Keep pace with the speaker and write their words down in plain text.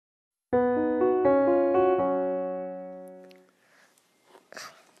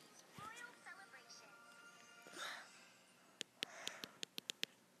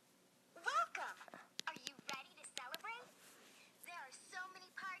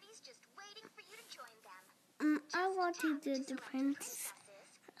I want to do the princess.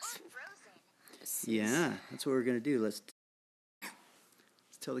 Yeah, that's what we're going to do. Let's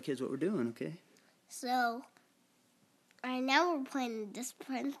tell the kids what we're doing, okay? So, right now we're playing this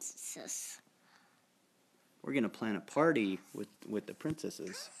princess. We're going to plan a party with the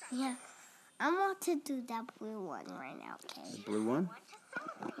princesses. Yeah. I want to do that blue one right now, okay? The blue one?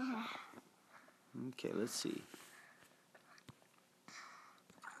 Yeah. Okay, let's see.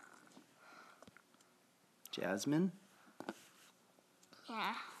 Jasmine?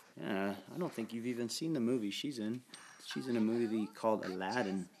 Yeah. Yeah, I don't think you've even seen the movie she's in. She's in a movie called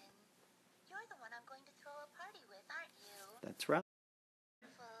Aladdin. You're the one I'm going to throw a party with, aren't you? That's right.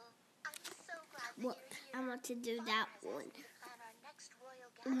 I'm so glad that Look, you're here. I want to do that one. Plan our next royal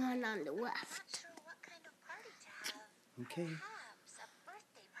The gathering. one on the I'm not left. sure what kind of party to have. Okay. Perhaps a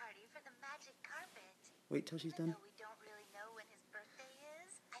birthday party for the magic carpet. Wait till she's done. Even though we don't really know when his birthday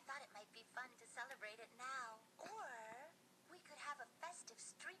is, I thought it might be fun to celebrate it now. Or we could have a festive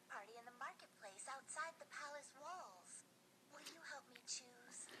street party in the marketplace outside the palace walls. Will you help me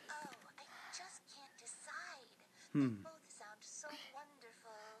choose? Oh, I just can't decide. They both sound so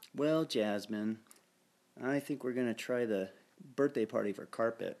wonderful. Well, Jasmine, I think we're going to try the birthday party for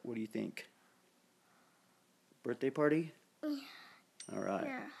carpet. What do you think? Birthday party? Yeah. All right.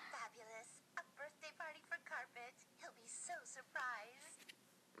 Yeah. Fabulous. A birthday party for carpet. He'll be so surprised.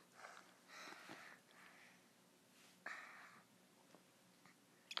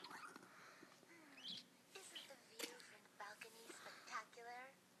 Isn't the view from the balcony spectacular?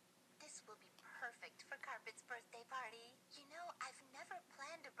 This will be perfect for Carpet's birthday party. You know, I've never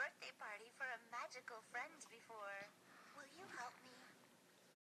planned a birthday party for a magical friend before. Will you help me?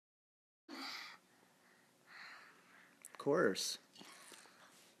 Of course.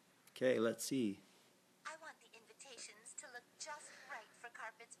 Okay, let's see. I want the invitations to look just right for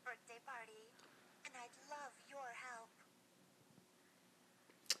Carpet's birthday party. And I'd love your help.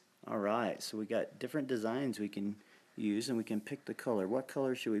 All right, so we got different designs we can use, and we can pick the color. What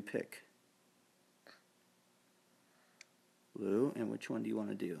color should we pick? Blue, and which one do you want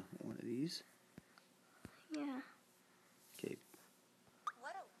to do? One of these? Yeah. Okay.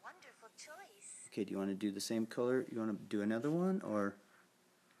 What a wonderful choice. Okay, do you want to do the same color? You want to do another one, or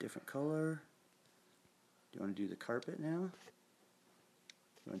different color? Do you want to do the carpet now?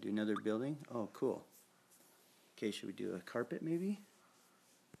 You want to do another building? Oh, cool. Okay, should we do a carpet maybe?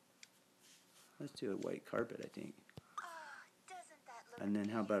 Let's do a white carpet, I think. Oh, doesn't that look And then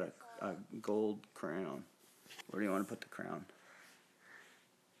how about a beautiful? gold crown? Where do you want to put the crown?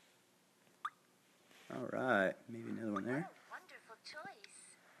 All right, maybe another one there. What a wonderful choice.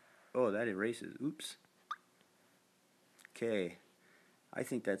 Oh, that erases. Oops. Okay, I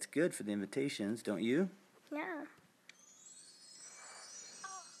think that's good for the invitations, don't you? Yeah.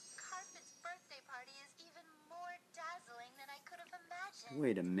 Oh, Carpet's birthday party is even more dazzling than I could have imagined.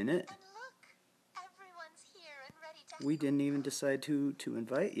 Wait a minute. And look, everyone's here and ready to We didn't even decide who to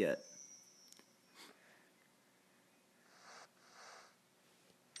invite yet.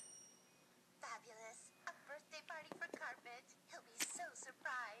 Fabulous. A birthday party for Carpet. He'll be so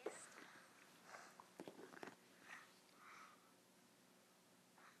surprised.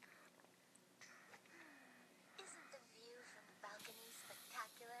 Isn't the view from the balcony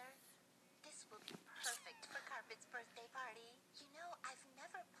spectacular? This will be perfect for Carpet's birthday party. You know, I've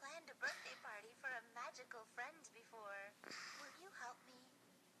never planned a birthday party for a magical friend before. Will you help me?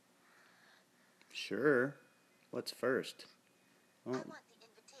 Sure. What's first? I Oh, want the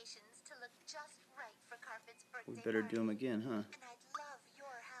invitations to look just right for Carpet's birthday we better party. do them again, huh? And I'd love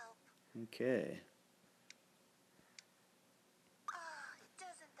your help. Okay. Oh,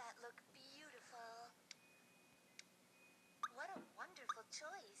 doesn't that look beautiful? What a wonderful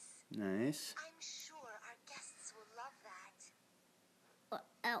choice. Nice. I'm sure our guests will love that. What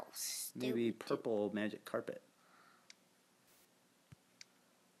else? do Maybe we do? purple magic carpet.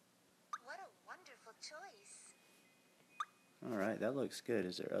 What a wonderful choice. All right, that looks good.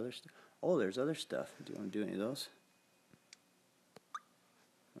 Is there other stuff? Oh, there's other stuff. Do you want to do any of those?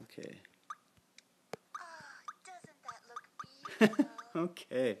 Okay. Oh, doesn't that look beautiful?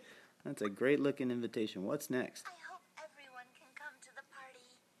 Okay. That's a great looking invitation. What's next? I hope everyone can come to the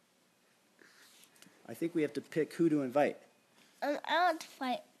party. I think we have to pick who to invite. And I want to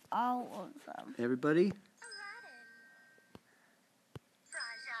fight all of them. Everybody? Aladdin.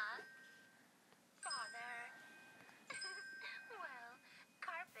 Raja. Father. Well,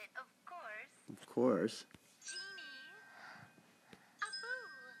 Carpet, of course. Of course. Genie. Abu.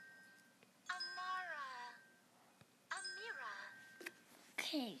 Amara. Amira.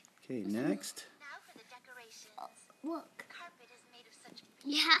 Okay. Okay, next. Now for the decorations. Look. Carpet is made of such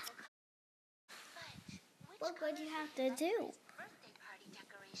You beautiful have colors. But Look what you have to do. Birthday party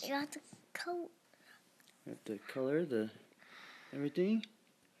decorations. You have to color. You have to color the everything.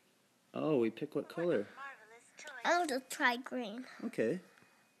 Oh, we pick what color. Marvelous choice. I want to try green. Okay.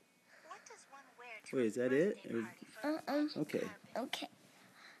 What does one wear to Wait, a is that it? birthday Or- party for a magic Okay. carpet? Okay.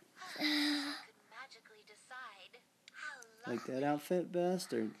 Who could magically decide how Like that lovely outfit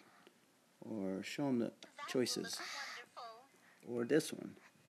best, or show them the that will choices, look wonderful. or this one.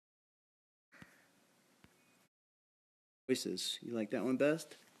 Choices. You like that one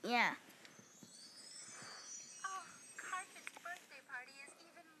best? Yeah. Oh, Carpet's birthday party is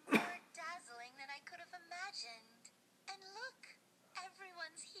even more dazzling than I could have imagined. And look,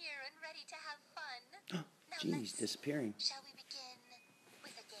 everyone's here and ready to have fun. Now Geez, disappearing. shall we begin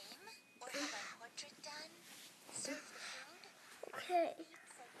with a game? Or have our portrait done? Serve the food? Okay.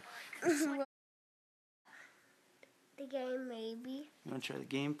 Keepsake book? The game, maybe. You want to try the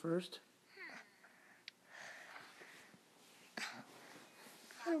game first?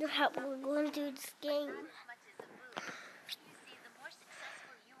 I wonder how we're going to do this game. Not as much as a boo. You see, the more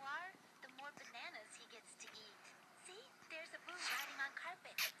successful you are, the more bananas he gets to eat. See? There's a boo riding on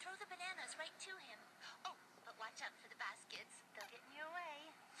Carpet. Throw the bananas right to him. Oh, but watch out for the baskets. They'll get in your way.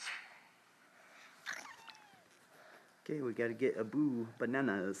 Okay, we got to get a boo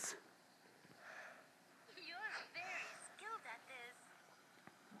bananas. You're very skilled at this.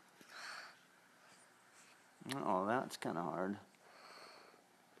 Oh, that's kind of hard.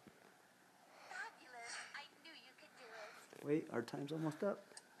 Fabulous. I knew you could do it. Wait, our time's almost up.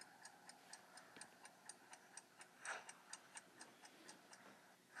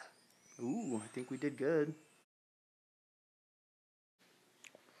 Ooh, I think we did good.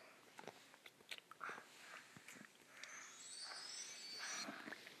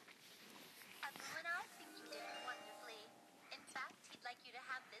 Abu and I think you did wonderfully. In fact, he'd like you to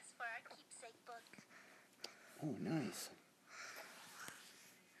have this for our keepsake book. Oh, nice.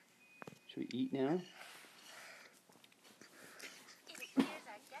 Should we eat now? It appears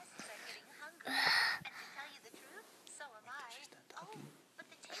our guests are getting hungry. And to tell you the truth, so am I. Oh, but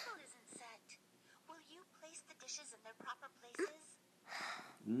the table isn't set. Will you place the dishes in their proper places?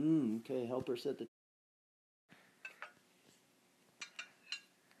 Okay, help her set the...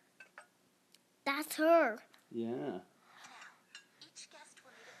 That's her. Yeah. Now, each guest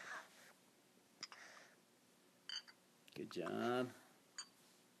will need a cup. Good job.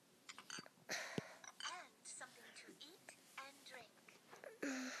 And something to eat and drink.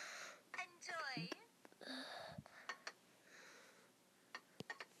 Enjoy.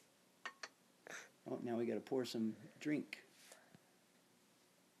 Oh, now we got to pour some drink.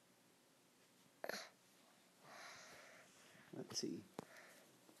 Let's see.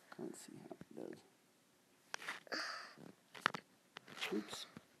 Let's see how it does. Oops.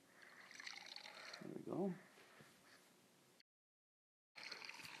 There we go.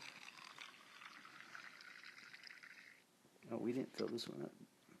 Oh, we didn't fill this one up.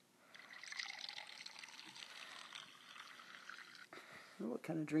 I wonder what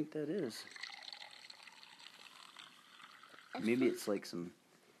kind of drink that is. Maybe it's like some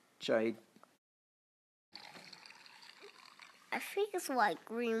chai. I think it's like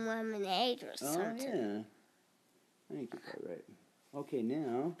green lemonade or Oh, something. yeah. I think you're probably right. Okay,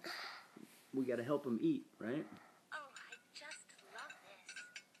 now we got to help them eat, right? Oh, I just love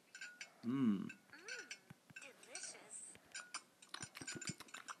this. Mmm. Delicious.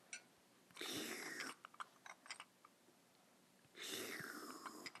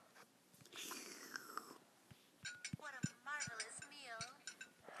 What a marvelous meal.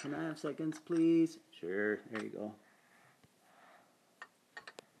 Can I have seconds, please? Sure. There you go.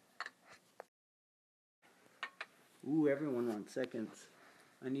 Ooh, everyone wants seconds.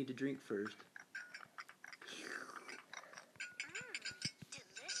 I need to drink first.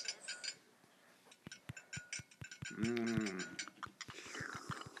 Delicious. Mmm.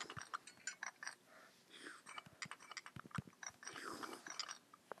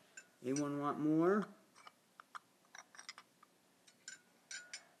 Anyone want more?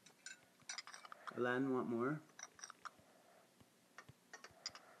 Aladdin want more?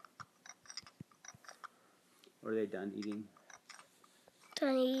 Or are they done eating?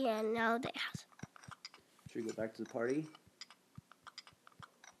 Tony, and now they have. Should we go back to the party?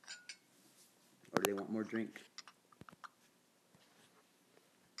 Or do they want more drink?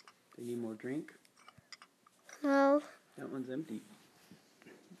 They need more drink? No. That one's empty.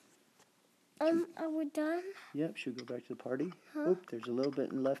 Are we done? Yep, should we go back to the party? Huh? Oop, there's a little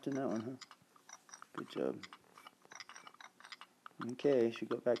bit left in that one, huh? Good job. Okay, should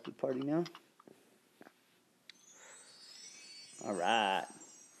we go back to the party now? All right.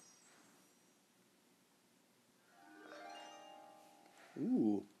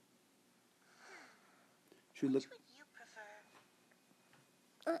 Ooh. Should we look? Which would you prefer?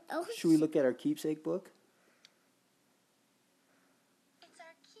 Should we look at our keepsake book? It's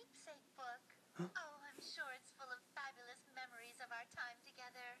our keepsake book. Oh, I'm sure it's full of fabulous memories of our time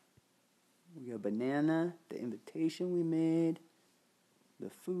together. We got banana, the invitation we made, the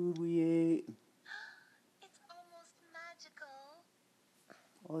food we ate. It's almost magical.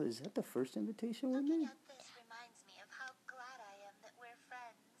 Oh, is that the first invitation we Looking made? at this reminds me of how glad I am that we're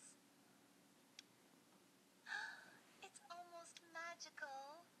friends. It's almost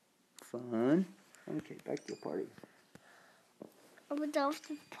magical. Fun. Okay, back to the party. Are we done with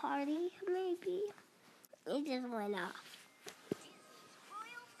the party, maybe? It just went off. Disney's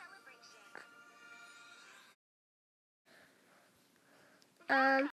Royal Celebration.